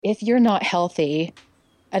if you're not healthy,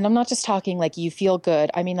 and I'm not just talking like you feel good,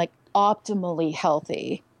 I mean like optimally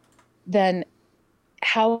healthy, then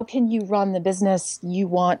how can you run the business you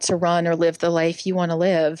want to run or live the life you want to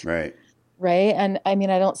live? Right. Right. And I mean,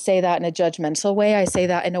 I don't say that in a judgmental way. I say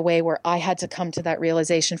that in a way where I had to come to that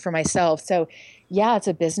realization for myself. So yeah, it's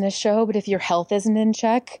a business show, but if your health isn't in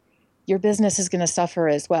check, your business is going to suffer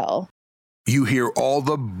as well. You hear all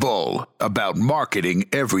the bull about marketing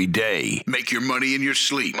every day. Make your money in your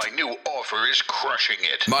sleep. My new offer is crushing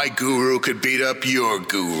it. My guru could beat up your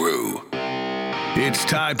guru. It's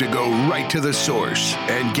time to go right to the source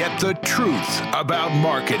and get the truth about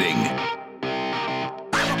marketing.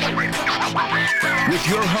 With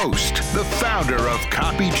your host, the founder of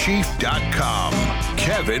CopyChief.com,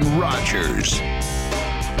 Kevin Rogers.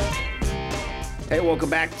 Hey, welcome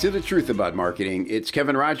back to The Truth About Marketing. It's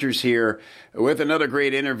Kevin Rogers here with another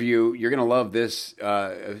great interview. You're going to love this,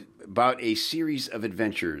 about a series of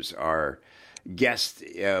adventures our guest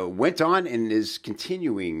went on and is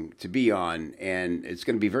continuing to be on. And it's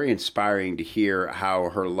going to be very inspiring to hear how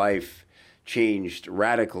her life changed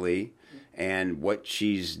radically and what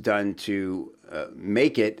she's done to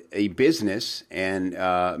make it a business and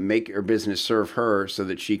make her business serve her so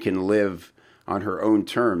that she can live on her own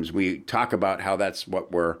terms. We talk about how that's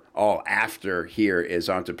what we're all after here as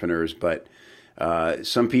entrepreneurs, but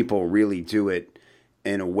some people really do it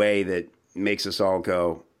in a way that makes us all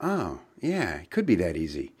go, oh, yeah, it could be that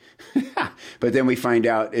easy. But then we find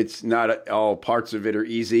out it's not all parts of it are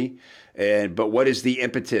easy. But what is the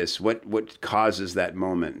impetus? What causes that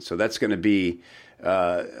moment? So that's going to be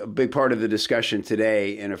a big part of the discussion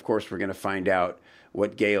today. And of course, we're going to find out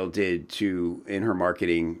what Gail did in her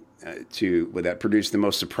marketing that produced the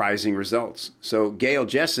most surprising results. So Gail,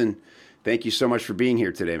 Jessen, thank you so much for being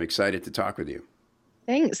here today. I'm excited to talk with you.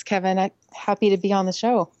 Thanks, Kevin. I'm happy to be on the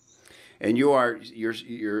show. And you're in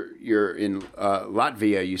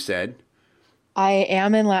Latvia, you said. I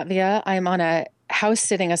am in Latvia. I'm on a house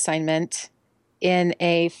sitting assignment in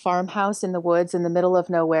a farmhouse in the woods in the middle of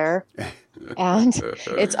nowhere. And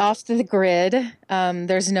it's off the grid.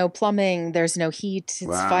 There's no plumbing. There's no heat. It's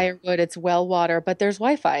firewood. It's well water, but there's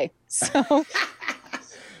Wi-Fi. So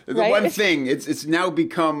the one thing, it's now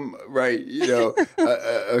become, a right.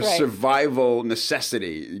 Survival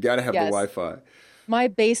necessity. You got to have the Wi-Fi. My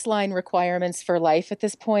baseline requirements for life at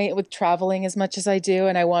this point with traveling as much as I do,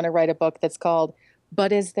 and I want to write a book that's called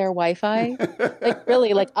But Is There Wi-Fi?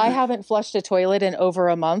 I haven't flushed a toilet in over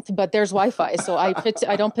a month, but there's Wi-Fi, so I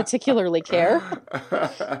don't particularly care.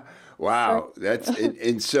 Wow. That's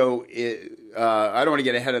and so I don't want to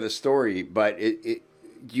get ahead of the story, but do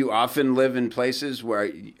you often live in places where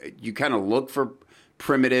you kind of look for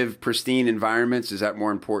primitive, pristine environments? Is that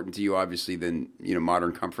more important to you, obviously, than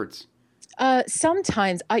modern comforts?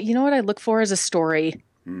 Sometimes, you know what I look for is a story.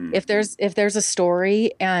 If there's a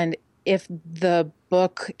story, and if the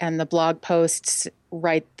book and the blog posts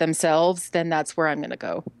write themselves, then that's where I'm going to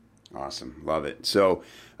go. Awesome. Love it. So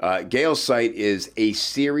Gail's site is a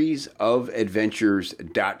series of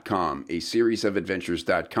adventures.com, a series of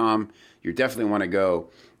adventures.com. You definitely want to go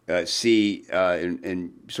see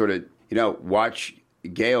and sort of, watch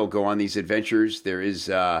Gail go on these adventures. There is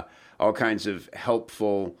all kinds of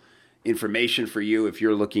helpful information for you if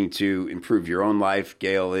you're looking to improve your own life.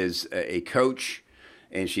 Gail is a coach,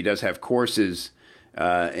 and she does have courses,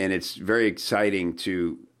 and it's very exciting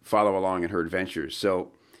to follow along in her adventures. So,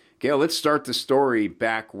 Gail, let's start the story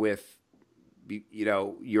back with,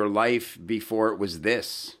 your life before it was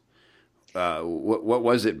this. What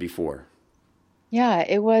was it before? Yeah,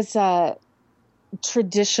 it was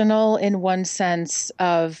traditional in one sense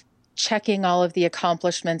of checking all of the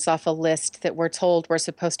accomplishments off a list that we're told we're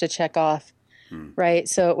supposed to check off, right?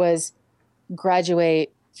 So it was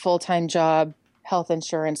graduate, full-time job, health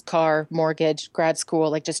insurance, car, mortgage, grad school,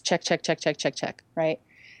 like just check, right?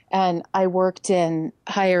 And I worked in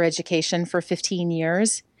higher education for 15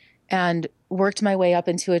 years and worked my way up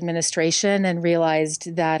into administration and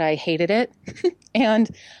realized that I hated it. And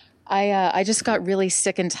I just got really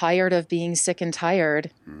sick and tired of being sick and tired,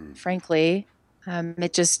 frankly.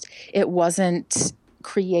 It wasn't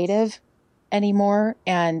creative anymore.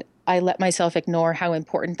 And I let myself ignore how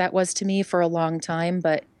important that was to me for a long time.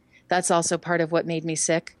 But that's also part of what made me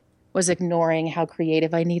sick, was ignoring how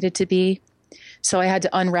creative I needed to be. So I had to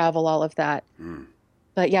unravel all of that.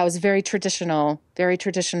 But yeah, it was very traditional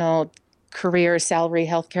career, salary,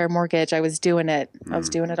 healthcare, mortgage. I was doing it. I was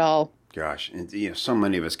doing it all. Gosh. And, so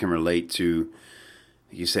many of us can relate to,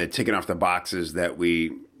 like you said, ticking off the boxes that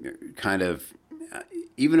we kind of,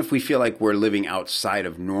 even if we feel like we're living outside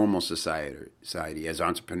of normal society as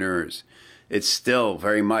entrepreneurs, it's still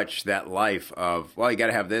very much that life of, well, you got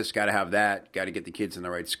to have this, got to have that, got to get the kids in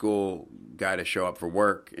the right school, got to show up for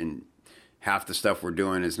work, and half the stuff we're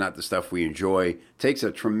doing is not the stuff we enjoy. It takes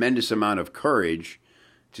a tremendous amount of courage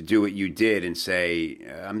to do what you did and say,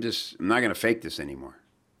 I'm not going to fake this anymore.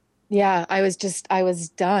 Yeah, I was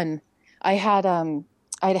done. I had a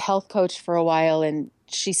health coach for a while, and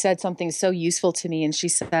she said something so useful to me. And she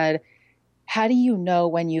said, how do you know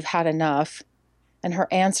when you've had enough? And her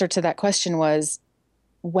answer to that question was,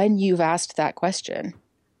 when you've asked that question.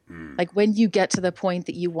 Like when you get to the point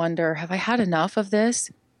that you wonder, have I had enough of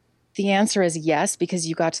this? The answer is yes, because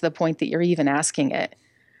you got to the point that you're even asking it.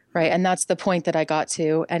 Right. And that's the point that I got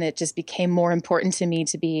to. And it just became more important to me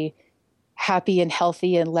to be happy and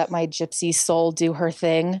healthy and let my gypsy soul do her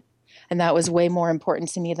thing. And that was way more important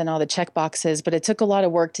to me than all the check boxes. But it took a lot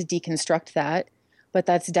of work to deconstruct that. But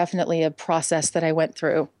that's definitely a process that I went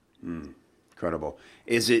through. Incredible.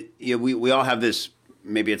 Is it, we all have this,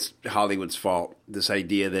 maybe it's Hollywood's fault, this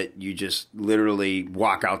idea that you just literally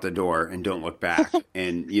walk out the door and don't look back.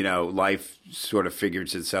 And, life sort of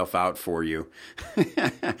figures itself out for you.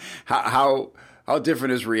 How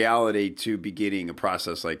different is reality to beginning a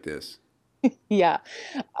process like this? Yeah.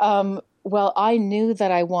 Well, I knew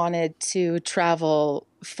that I wanted to travel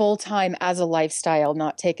full time as a lifestyle,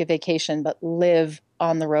 not take a vacation, but live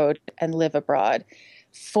on the road and live abroad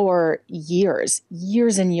for years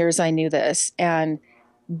and years. I knew this. And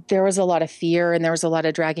there was a lot of fear, and there was a lot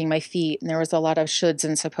of dragging my feet, and there was a lot of shoulds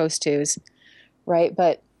and supposed tos. Right.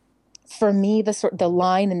 But for me, the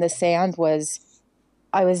line in the sand was,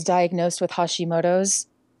 I was diagnosed with Hashimoto's.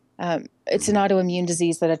 It's an autoimmune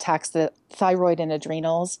disease that attacks the thyroid and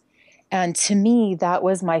adrenals. And to me, that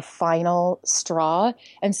was my final straw.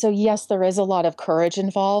 And so, yes, there is a lot of courage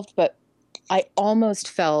involved, but I almost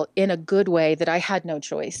felt in a good way that I had no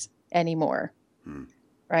choice anymore.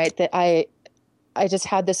 Right. That I just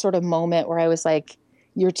had this sort of moment where I was like,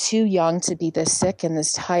 you're too young to be this sick and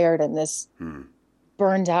this tired and this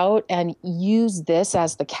burned out, and use this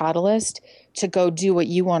as the catalyst to go do what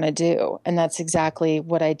you want to do. And that's exactly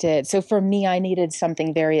what I did. So for me, I needed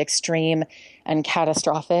something very extreme and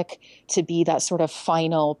catastrophic to be that sort of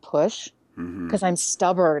final push, because I'm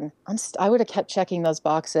stubborn. I would have kept checking those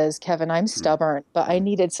boxes, Kevin. I'm stubborn, but I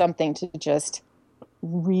needed something to just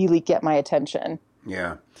really get my attention.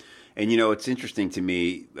 Yeah. And, it's interesting to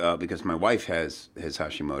me because my wife has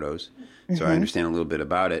Hashimoto's, so I understand a little bit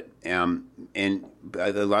about it. And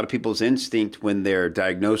a lot of people's instinct when they're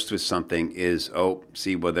diagnosed with something is,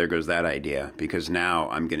 there goes that idea, because now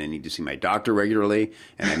I'm going to need to see my doctor regularly,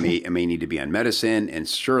 and I may need to be on medicine, and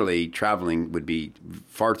surely traveling would be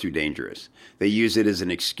far too dangerous. They use it as an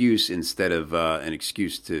excuse instead of an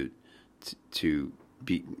excuse to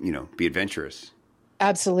be adventurous.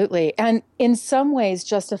 Absolutely. And in some ways,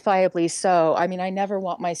 justifiably so. I mean, I never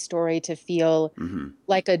want my story to feel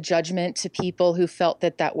like a judgment to people who felt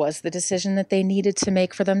that was the decision that they needed to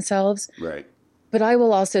make for themselves. Right. But I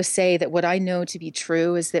will also say that what I know to be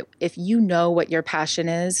true is that if you know what your passion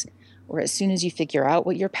is, or as soon as you figure out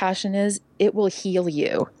what your passion is, it will heal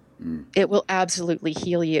you. It will absolutely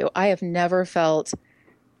heal you. I have never felt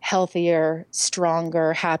healthier,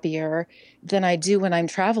 stronger, happier than I do when I'm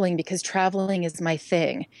traveling, because traveling is my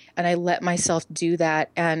thing. And I let myself do that.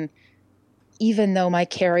 And even though my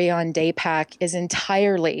carry-on day pack is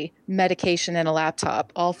entirely medication and a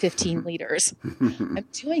laptop, all 15 liters, I'm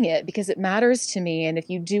doing it because it matters to me. And if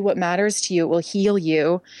you do what matters to you, it will heal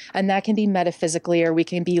you. And that can be metaphysically, or we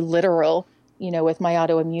can be literal, with my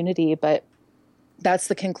autoimmunity. But that's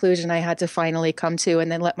the conclusion I had to finally come to,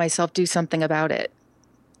 and then let myself do something about it.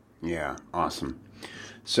 Yeah, awesome.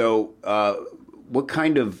 So, what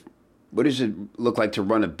does it look like to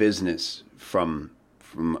run a business from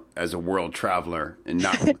as a world traveler, and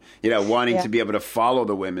not, wanting to be able to follow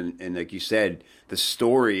the women? And like you said, the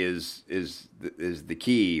story is the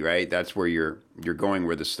key, right? That's where you're going,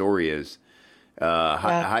 where the story is.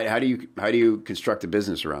 How do you construct a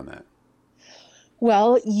business around that?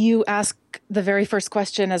 Well, you ask the very first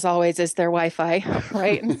question, as always, is there Wi-Fi,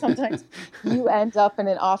 right? And sometimes you end up in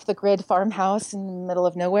an off-the-grid farmhouse in the middle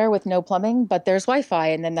of nowhere with no plumbing, but there's Wi-Fi,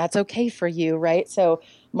 and then that's okay for you, right? So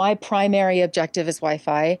my primary objective is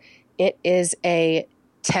Wi-Fi. It is a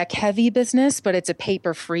tech-heavy business, but it's a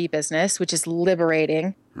paper-free business, which is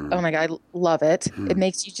liberating. Oh my God, I love it. It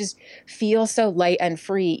makes you just feel so light and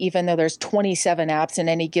free, even though there's 27 apps in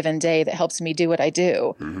any given day that helps me do what I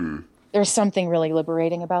do. There's something really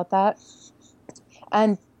liberating about that.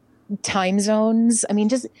 And time zones, I mean,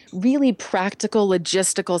 just really practical,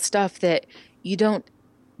 logistical stuff that you don't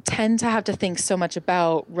tend to have to think so much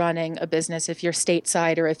about running a business if you're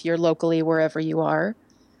stateside or if you're locally wherever you are.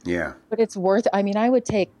 Yeah. But it's worth, I mean, I would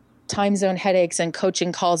take time zone headaches and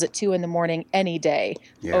coaching calls at 2 a.m. any day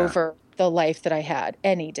over the life that I had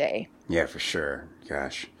any day. Yeah, for sure.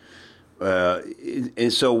 Gosh.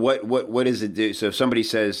 And so what does it do? So if somebody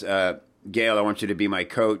says, Gail, I want you to be my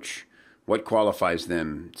coach, what qualifies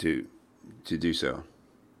them to do so?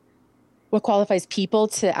 What qualifies people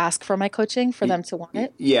to ask for my coaching, for them to want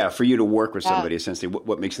it? Yeah, for you to work with somebody, essentially,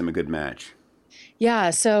 what makes them a good match?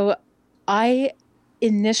 Yeah, so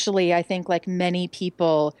initially, I think like many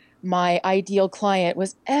people, my ideal client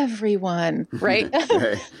was everyone, right?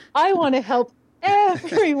 Right. I want to help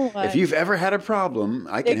everyone. If you've ever had a problem,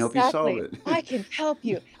 I can help you solve it. I can help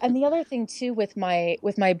you. And the other thing too with my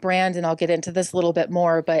brand, and I'll get into this a little bit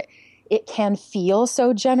more, but it can feel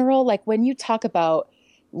so general. Like when you talk about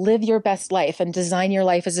live your best life and design your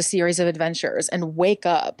life as a series of adventures and wake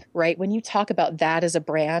up, right? When you talk about that as a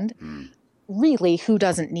brand, really, who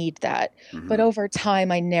doesn't need that? But over time,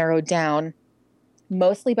 I narrowed down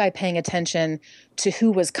mostly by paying attention to who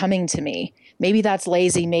was coming to me. Maybe that's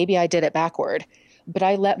lazy. Maybe I did it backward, but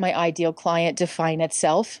I let my ideal client define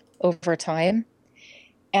itself over time.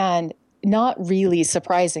 And not really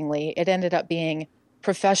surprisingly, it ended up being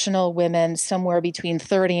professional women somewhere between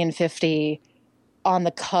 30 and 50 on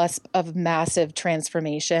the cusp of massive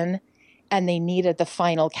transformation, and they needed the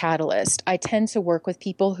final catalyst. I tend to work with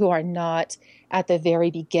people who are not at the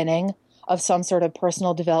very beginning of some sort of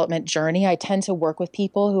personal development journey. I tend to work with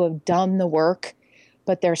people who have done the work,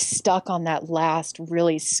 but they're stuck on that last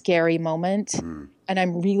really scary moment. And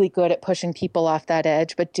I'm really good at pushing people off that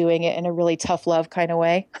edge, but doing it in a really tough love kind of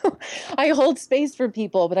way. I hold space for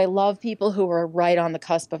people, but I love people who are right on the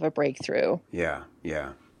cusp of a breakthrough. Yeah.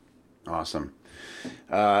 Awesome.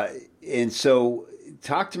 And so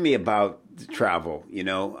talk to me about travel. You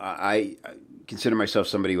know, I consider myself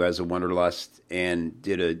somebody who has a wanderlust and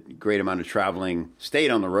did a great amount of traveling, stayed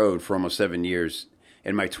on the road for almost 7 years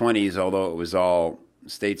in my 20s, although it was all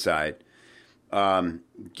stateside.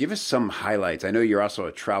 Give us some highlights. I know you're also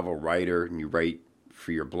a travel writer and you write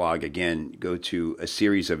for your blog. Again, go to a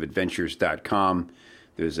seriesofadventures.com.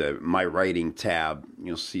 There's a My Writing tab.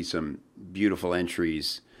 You'll see some beautiful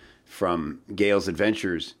entries from Gail's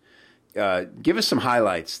adventures. Give us some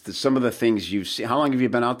highlights, some of the things you've seen. How long have you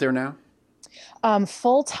been out there now?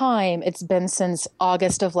 Full time, it's been since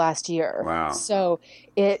August of last year. Wow. So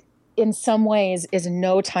it, in some ways, is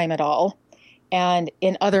no time at all. And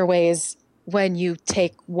in other ways, when you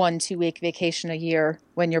take 1-2 week vacation a year,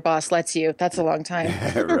 when your boss lets you, that's a long time.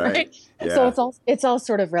 Right. Yeah. So it's all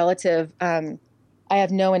sort of relative. I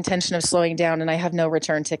have no intention of slowing down, and I have no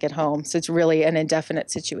return ticket home. So it's really an indefinite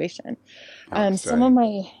situation. Some of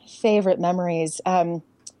my favorite memories,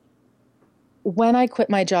 when I quit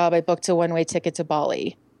my job, I booked a one-way ticket to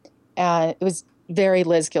Bali. And it was very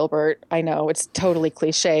Liz Gilbert. I know it's totally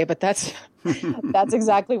cliche, but that's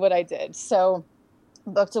exactly what I did. So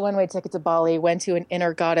booked a one-way ticket to Bali, went to an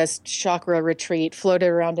inner goddess chakra retreat, floated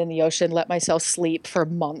around in the ocean, let myself sleep for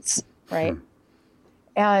months, right?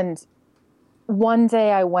 And one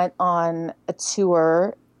day I went on a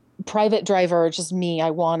tour, private driver, just me. I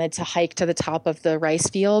wanted to hike to the top of the rice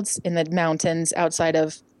fields in the mountains outside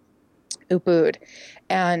of Ubud.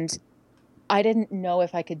 And I didn't know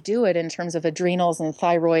if I could do it in terms of adrenals and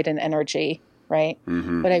thyroid and energy, right?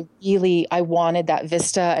 But I wanted that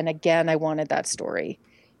vista. And again, I wanted that story.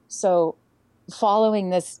 So following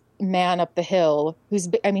this man up the hill, he's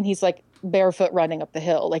like barefoot running up the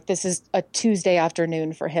hill. Like this is a Tuesday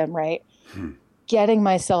afternoon for him, right? Getting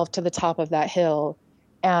myself to the top of that hill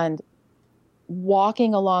and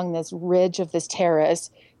walking along this ridge of this terrace,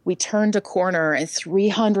 we turned a corner and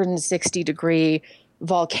 360-degree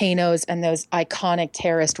volcanoes and those iconic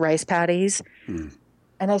terraced rice paddies.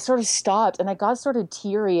 And I sort of stopped and I got sort of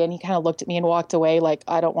teary, and he kind of looked at me and walked away like,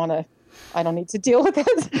 I don't need to deal with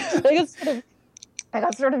it. I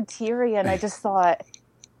got sort of teary, and I just thought,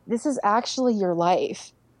 this is actually your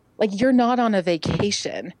life. Like, you're not on a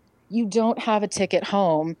vacation. You don't have a ticket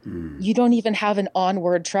home. You don't even have an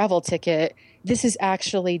onward travel ticket. This is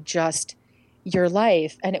actually just your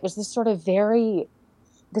life. And it was this sort of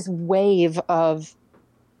this wave of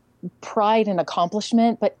pride and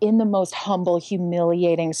accomplishment, but in the most humble,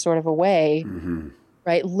 humiliating sort of a way,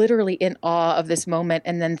 right? Literally in awe of this moment.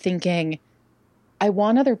 And then thinking, I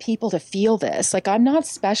want other people to feel this. Like, I'm not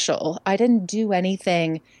special. I didn't do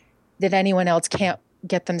anything that anyone else can't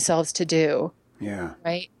get themselves to do. Yeah.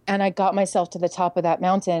 Right. And I got myself to the top of that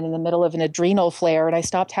mountain in the middle of an adrenal flare, and I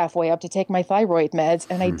stopped halfway up to take my thyroid meds,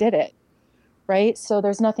 and I did it. Right. So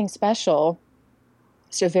there's nothing special.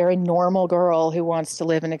 It's a very normal girl who wants to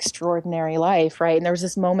live an extraordinary life. Right. And there was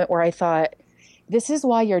this moment where I thought, this is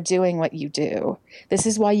why you're doing what you do. This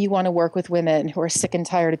is why you want to work with women who are sick and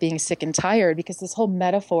tired of being sick and tired, because this whole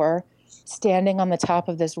metaphor, standing on the top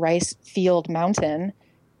of this rice field mountain,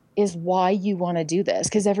 is why you want to do this,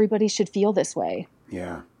 because everybody should feel this way.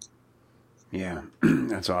 Yeah. Yeah.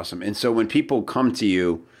 That's awesome. And so when people come to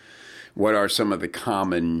you, what are some of the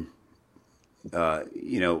common,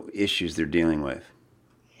 issues they're dealing with?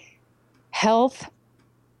 Health,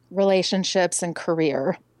 relationships, and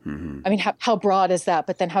career. I mean, how broad is that?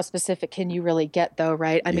 But then how specific can you really get, though,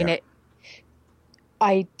 right? I mean,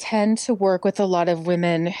 I tend to work with a lot of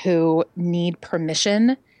women who need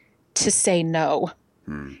permission to say no.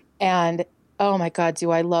 And, oh my God, do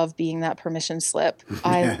I love being that permission slip.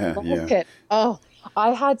 I love it. Oh, I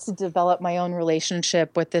had to develop my own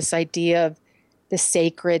relationship with this idea of the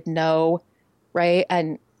sacred no, right?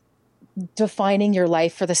 And defining your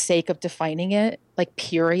life for the sake of defining it, like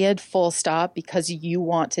period, full stop, because you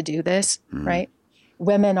want to do this, right?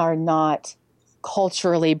 Women are not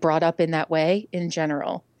culturally brought up in that way in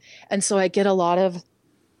general. And so I get a lot of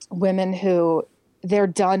women who they're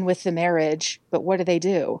done with the marriage, but what do they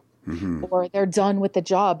do? Or they're done with the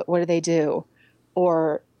job, but what do they do?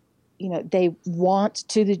 Or, they want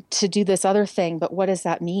to do this other thing, but what does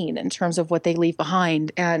that mean in terms of what they leave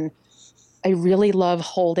behind? And I really love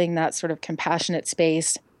holding that sort of compassionate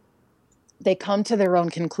space. They come to their own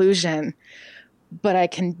conclusion, but I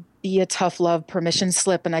can be a tough love permission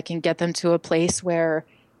slip, and I can get them to a place where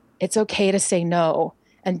it's okay to say no.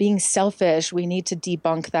 And being selfish, we need to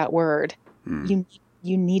debunk that word.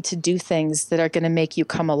 You need to do things that are going to make you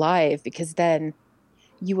come alive, because then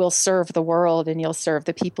you will serve the world and you'll serve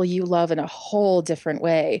the people you love in a whole different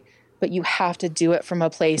way. But you have to do it from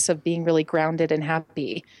a place of being really grounded and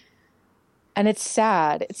happy. And it's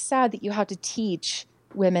sad. It's sad that you have to teach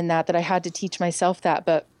women that I had to teach myself that,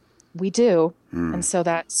 but we do. And so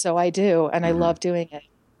I do. And I love doing it.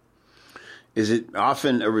 Is it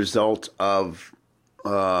often a result of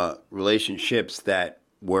relationships that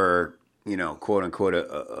were, quote unquote,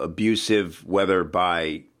 abusive, whether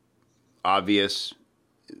by obvious,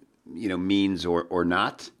 means or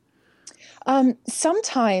not?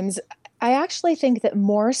 Sometimes I actually think that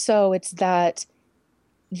more so it's that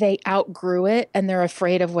they outgrew it and they're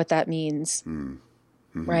afraid of what that means,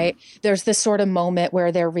 right? There's this sort of moment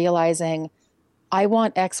where they're realizing, I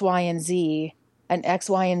want X, Y, and Z, and X,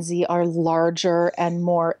 Y, and Z are larger and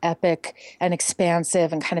more epic and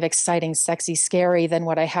expansive and kind of exciting, sexy, scary than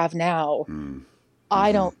what I have now.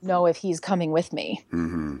 I don't know if he's coming with me.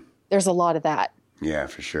 There's a lot of that. Yeah,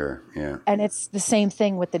 for sure. Yeah. And it's the same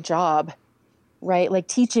thing with the job, right? Like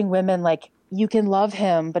teaching women, like, you can love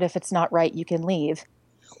him, but if it's not right, you can leave.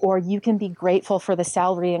 Or you can be grateful for the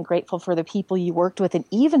salary and grateful for the people you worked with and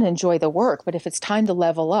even enjoy the work. But if it's time to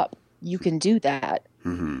level up, you can do that,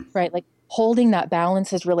 right? Like holding that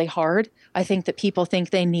balance is really hard. I think that people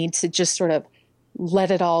think they need to just sort of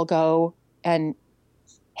let it all go and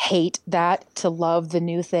hate that to love the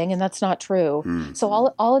new thing. And that's not true. So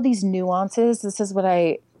all of these nuances, this is what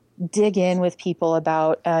I dig in with people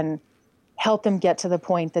about and help them get to the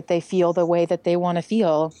point that they feel the way that they want to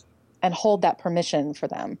feel and hold that permission for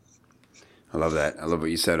them. I love that. I love what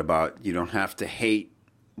you said about you don't have to hate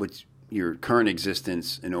what's your current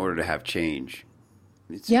existence in order to have change.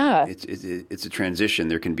 It's a transition.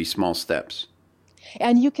 There can be small steps.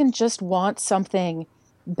 And you can just want something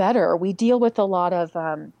better. We deal with a lot of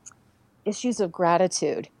issues of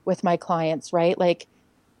gratitude with my clients, right? Like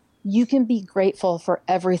you can be grateful for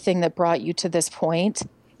everything that brought you to this point.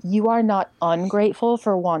 You are not ungrateful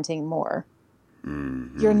for wanting more.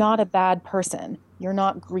 You're not a bad person. You're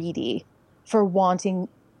not greedy for wanting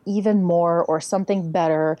even more or something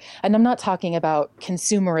better. And I'm not talking about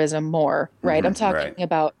consumerism more, right? I'm talking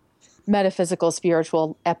about metaphysical,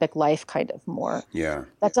 spiritual, epic life kind of more. Yeah.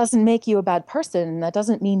 That doesn't make you a bad person. That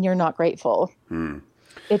doesn't mean you're not grateful.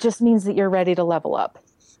 It just means that you're ready to level up.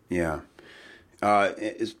 Yeah.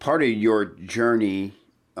 As part of your journey,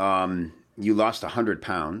 you lost 100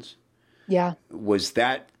 pounds. Yeah. Was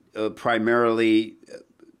that primarily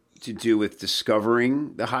to do with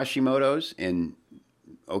discovering the Hashimoto's and,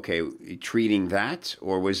 treating that?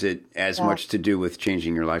 Or was it as much to do with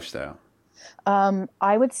changing your lifestyle?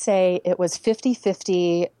 I would say it was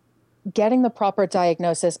 50-50, getting the proper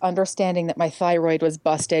diagnosis, understanding that my thyroid was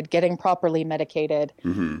busted, getting properly medicated,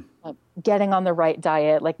 getting on the right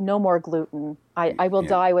diet, like no more gluten. I will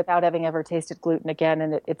die without having ever tasted gluten again.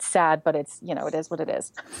 And it's sad, but it's, it is what it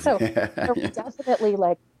is. So there were definitely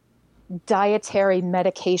like dietary,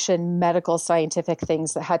 medication, medical, scientific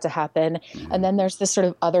things that had to happen. And then there's this sort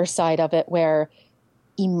of other side of it where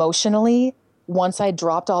emotionally, once I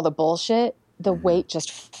dropped all the bullshit, the weight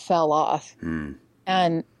just fell off.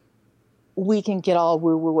 And we can get all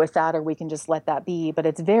woo-woo with that, or we can just let that be. But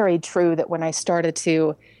it's very true that when I started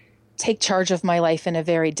to take charge of my life in a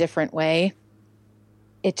very different way,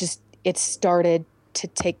 it started to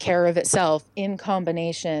take care of itself in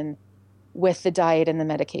combination with the diet and the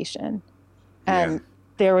medication. And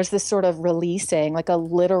there was this sort of releasing, like a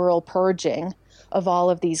literal purging of all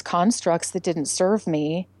of these constructs that didn't serve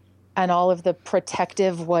me, and all of the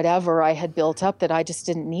protective whatever I had built up that I just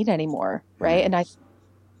didn't need anymore, right? And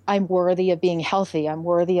I'm worthy of being healthy. I'm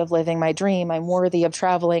worthy of living my dream. I'm worthy of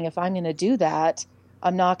traveling. If I'm going to do that,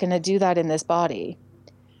 I'm not going to do that in this body,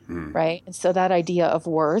 right? And so that idea of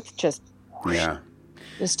worth just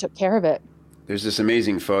took care of it. There's this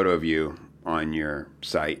amazing photo of you on your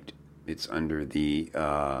site. It's under the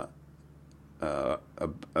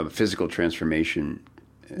a physical transformation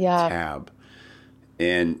tab.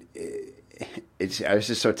 And it was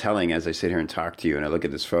just so telling as I sit here and talk to you and I look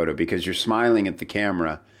at this photo, because you're smiling at the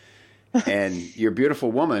camera and you're a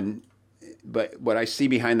beautiful woman. But what I see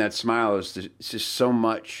behind that smile is it's just so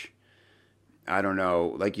much, I don't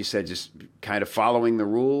know, like you said, just kind of following the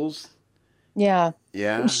rules. Yeah.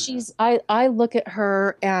 Yeah. I look at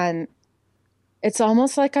her and it's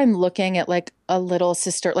almost like I'm looking at like a little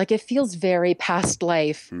sister. Like it feels very past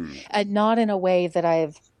life, and not in a way that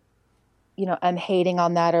I'm hating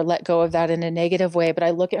on that or let go of that in a negative way. But I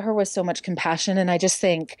look at her with so much compassion, and I just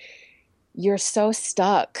think, you're so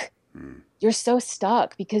stuck. You're so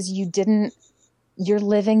stuck because you're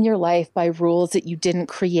living your life by rules that you didn't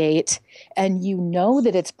create, and you know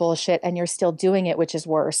that it's bullshit and you're still doing it, which is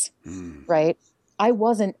worse, right? I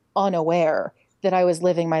wasn't unaware that I was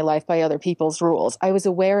living my life by other people's rules. I was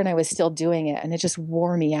aware and I was still doing it, and it just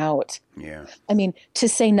wore me out. Yeah. I mean, to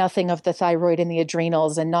say nothing of the thyroid and the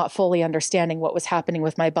adrenals, and not fully understanding what was happening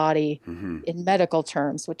with my body in medical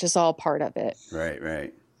terms, which is all part of it.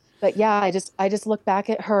 Right. But yeah, I just look back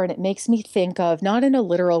at her, and it makes me think of, not in a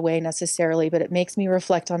literal way necessarily, but it makes me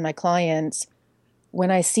reflect on my clients when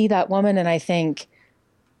I see that woman, and I think,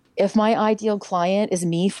 if my ideal client is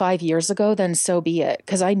me 5 years ago, then so be it.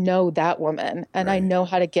 Because I know that woman, and I know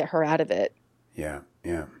how to get her out of it. Yeah.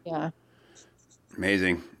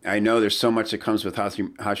 Amazing. I know there's so much that comes with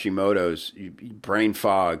Hashimoto's, brain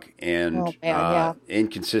fog and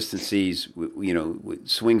inconsistencies, with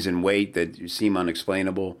swings in weight that seem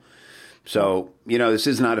unexplainable. So, this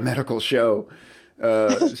is not a medical show.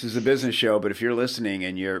 This is a business show. But if you're listening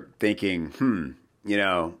and you're thinking,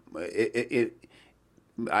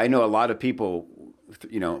 I know a lot of people,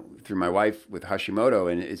 through my wife with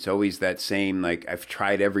Hashimoto, and it's always that same, like, I've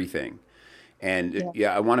tried everything. And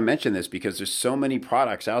I want to mention this because there's so many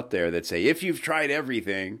products out there that say, if you've tried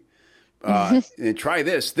everything, and try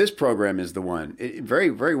this program is the one. It very,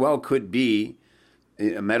 very well could be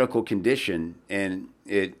a medical condition, and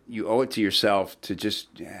you owe it to yourself to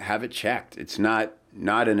just have it checked. It's not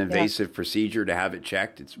an invasive procedure to have it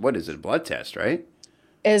checked. It's, what is it, a blood test, right?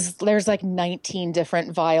 There's like 19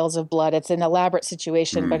 different vials of blood. It's an elaborate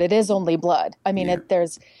situation, but it is only blood. I mean,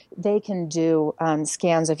 they can do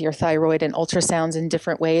scans of your thyroid and ultrasounds in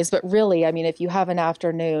different ways, but really, I mean, if you have an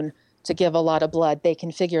afternoon to give a lot of blood, they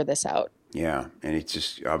can figure this out. Yeah, and it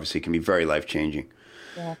just obviously can be very life-changing.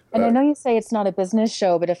 Yeah, and I know you say it's not a business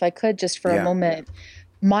show, but if I could just for a moment,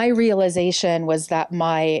 my realization was that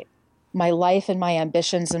my life and my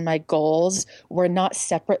ambitions and my goals were not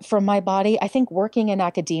separate from my body. I think working in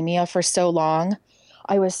academia for so long,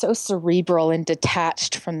 I was so cerebral and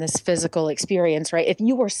detached from this physical experience, right? If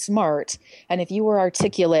you were smart and if you were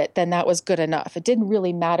articulate, then that was good enough. It didn't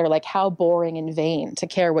really matter like how boring and vain to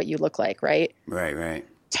care what you look like, right? Right.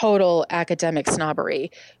 Total academic snobbery,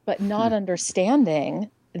 but not understanding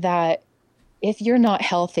that if you're not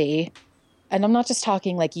healthy, and I'm not just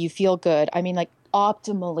talking like you feel good, I mean like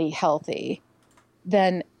optimally healthy,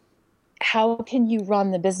 then how can you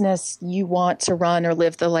run the business you want to run or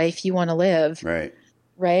live the life you want to live? Right.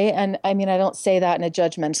 And I mean, I don't say that in a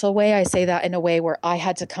judgmental way. I say that in a way where I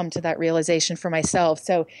had to come to that realization for myself.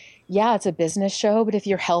 So yeah, it's a business show, but if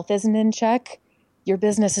your health isn't in check, your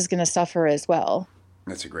business is going to suffer as well.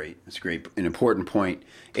 That's a great, an important point.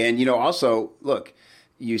 And, also, look,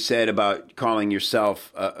 you said about calling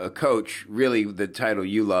yourself a coach. Really, the title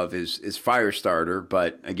you love is fire starter.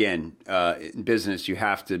 But again, in business, you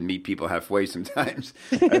have to meet people halfway sometimes.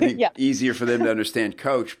 I think easier for them to understand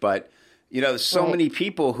coach. But, there's so many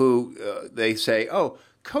people who they say, oh,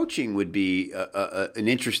 coaching would be an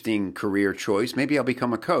interesting career choice. Maybe I'll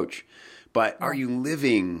become a coach. But are you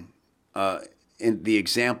living in the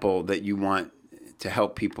example that you want to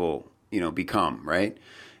help people, become, right?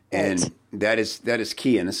 And that is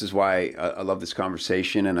key. And this is why I love this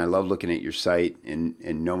conversation, and I love looking at your site and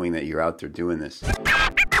knowing that you're out there doing this.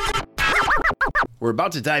 We're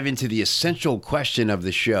about to dive into the essential question of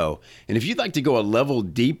the show. And if you'd like to go a level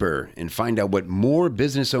deeper and find out what more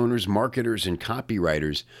business owners, marketers, and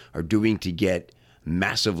copywriters are doing to get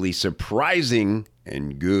massively surprising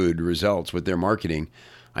and good results with their marketing,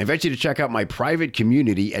 I invite you to check out my private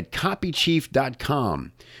community at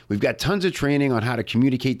copychief.com. We've got tons of training on how to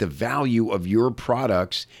communicate the value of your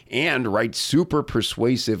products and write super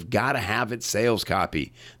persuasive, gotta have it sales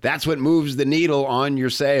copy. That's what moves the needle on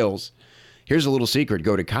your sales. Here's a little secret.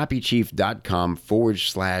 Go to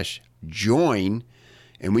copychief.com/join.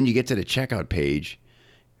 And when you get to the checkout page,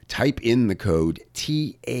 type in the code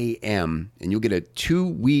TAM and you'll get a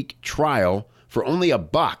 2-week trial for only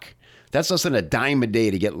 $1. That's less than a dime a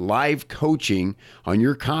day to get live coaching on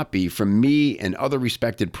your copy from me and other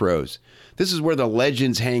respected pros. This is where the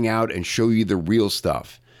legends hang out and show you the real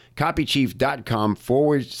stuff.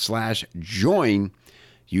 Copychief.com/join.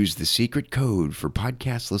 Use the secret code for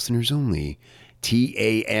podcast listeners only,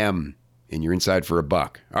 TAM, and you're inside for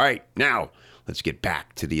 $1. All right, now let's get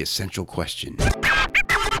back to the essential question.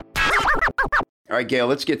 All right, Gail,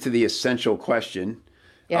 let's get to the essential question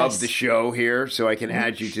of the show here so I can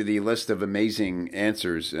add you to the list of amazing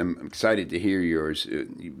answers. I'm excited to hear yours.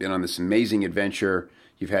 You've been on this amazing adventure.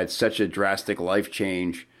 You've had such a drastic life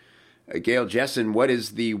change. Gail, Jessen, what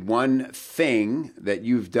is the one thing that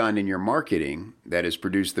you've done in your marketing that has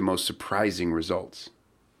produced the most surprising results?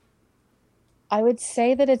 I would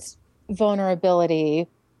say that it's vulnerability,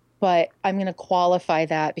 but I'm going to qualify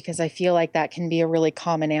that because I feel like that can be a really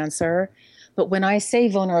common answer. But when I say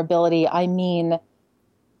vulnerability, I mean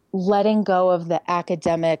letting go of the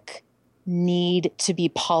academic need to be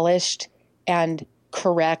polished and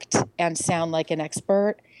correct and sound like an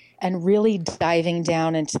expert, and really diving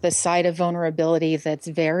down into the side of vulnerability that's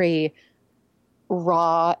very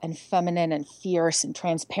raw and feminine and fierce and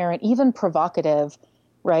transparent, even provocative,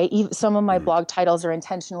 right? Some of my blog titles are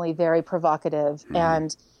intentionally very provocative.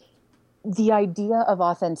 And the idea of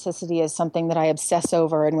authenticity is something that I obsess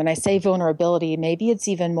over. And when I say vulnerability, maybe it's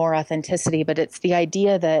even more authenticity, but it's the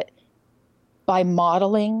idea that by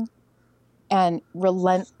modeling and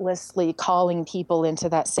relentlessly calling people into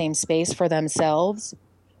that same space for themselves,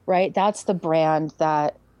 right? That's the brand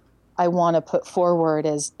that I want to put forward,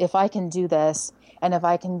 is if I can do this and if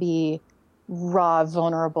I can be raw,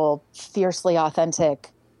 vulnerable, fiercely authentic,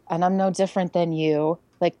 and I'm no different than you,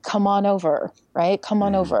 like, come on over, right? Come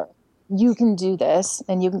on over. You can do this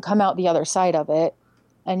and you can come out the other side of it,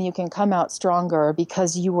 and you can come out stronger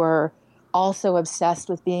because you were also obsessed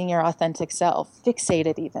with being your authentic self,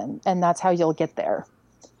 fixated even, and that's how you'll get there.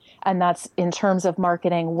 And that's in terms of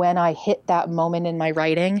marketing. When I hit that moment in my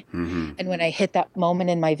writing and when I hit that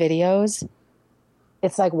moment in my videos,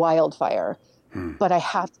 it's like wildfire. But I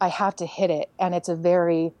have to hit it. And it's a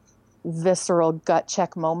very visceral gut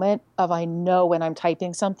check moment of, I know when I'm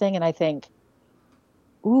typing something and I think,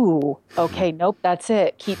 ooh, okay, nope, that's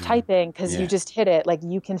it. Keep typing because you just hit it. Like,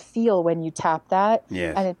 you can feel when you tap that.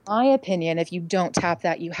 Yes. And in my opinion, if you don't tap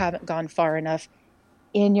that, you haven't gone far enough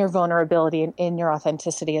in your vulnerability and in your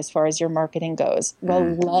authenticity as far as your marketing goes.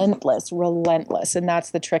 Relentless. And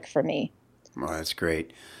that's the trick for me. Well, that's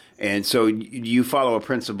great. And so you follow a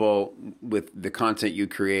principle with the content you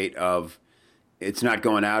create of, it's not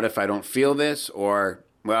going out if I don't feel this, or,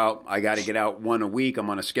 well, I got to get out one a week. I'm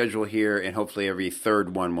on a schedule here, and hopefully every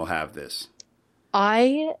third one will have this.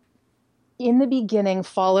 I, in the beginning,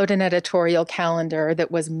 followed an editorial calendar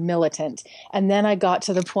that was militant. And then I got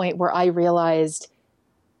to the point where I realized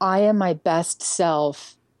I am my best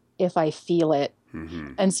self if I feel it.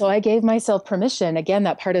 And so I gave myself permission, again,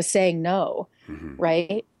 that part of saying no,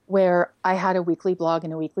 right? Where I had a weekly blog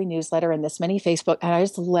and a weekly newsletter and this many Facebook, and I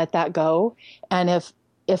just let that go. And if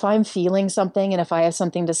I'm feeling something and if I have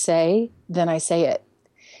something to say, then I say it.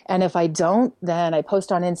 And if I don't, then I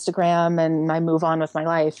post on Instagram and I move on with my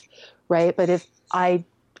life, right? But if I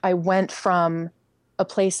went from a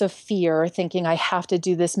place of fear, thinking I have to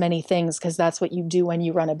do this many things because that's what you do when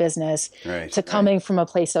you run a business, to coming from a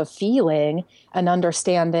place of feeling and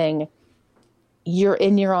understanding you're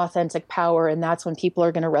in your authentic power, and that's when people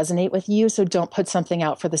are going to resonate with you. So don't put something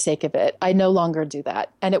out for the sake of it. I no longer do that,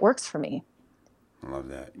 and it works for me. I love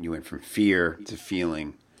that. You went from fear to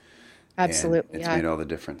feeling. Absolutely. It's made all the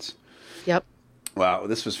difference. Yep. Wow,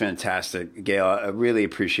 this was fantastic. Gail, I really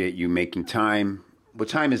appreciate you making time. What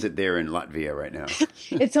time is it there in Latvia right now?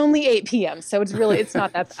 It's only 8 p.m., so it's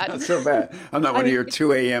not that bad. Not so bad. I'm not one of your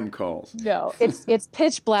 2 a.m. calls. No, it's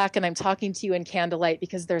pitch black, and I'm talking to you in candlelight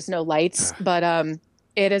because there's no lights, but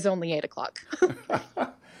it is only 8 o'clock.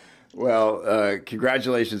 Well,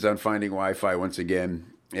 congratulations on finding Wi-Fi once again,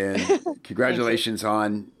 and congratulations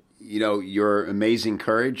on your amazing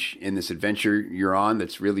courage in this adventure you're on.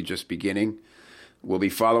 That's really just beginning. We'll be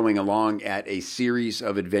following along at a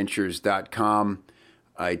seriesofadventures.com.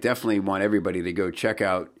 I definitely want everybody to go check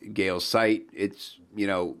out Gail's site. It's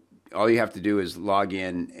all you have to do is log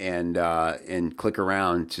in and click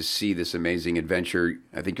around to see this amazing adventure.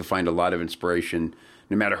 I think you'll find a lot of inspiration,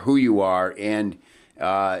 no matter who you are, and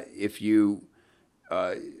if you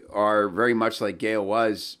are very much like Gail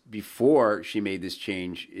was before she made this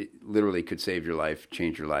change, it literally could save your life,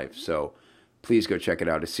 change your life. So please go check it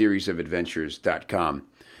out, a seriesofadventures.com.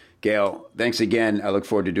 Gail, thanks again. I look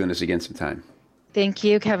forward to doing this again sometime. Thank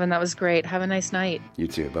you, Kevin. That was great. Have a nice night. You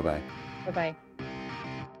too. Bye-bye. Bye-bye.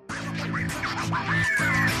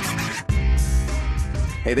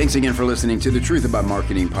 Hey, thanks again for listening to the Truth About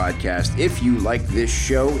Marketing podcast. If you like this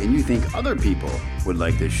show and you think other people would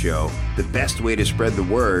like this show, the best way to spread the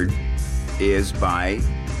word is by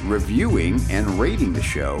reviewing and rating the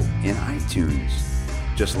show in iTunes.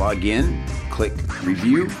 Just log in, click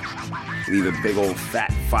review, leave a big old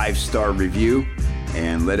fat 5-star review,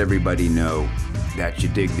 and let everybody know that you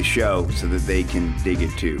dig the show so that they can dig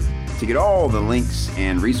it too. To get all the links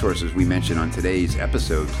and resources we mentioned on today's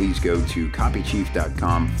episode, please go to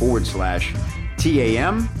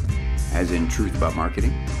copychief.com/TAM, as in Truth About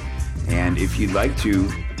Marketing. And if you'd like to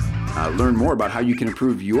learn more about how you can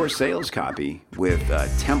improve your sales copy with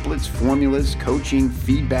templates, formulas, coaching,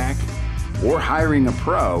 feedback, or hiring a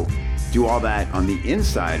pro, do all that on the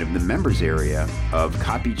inside of the members area of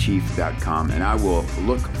copychief.com, and I will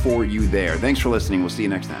look for you there. Thanks for listening. We'll see you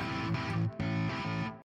next time.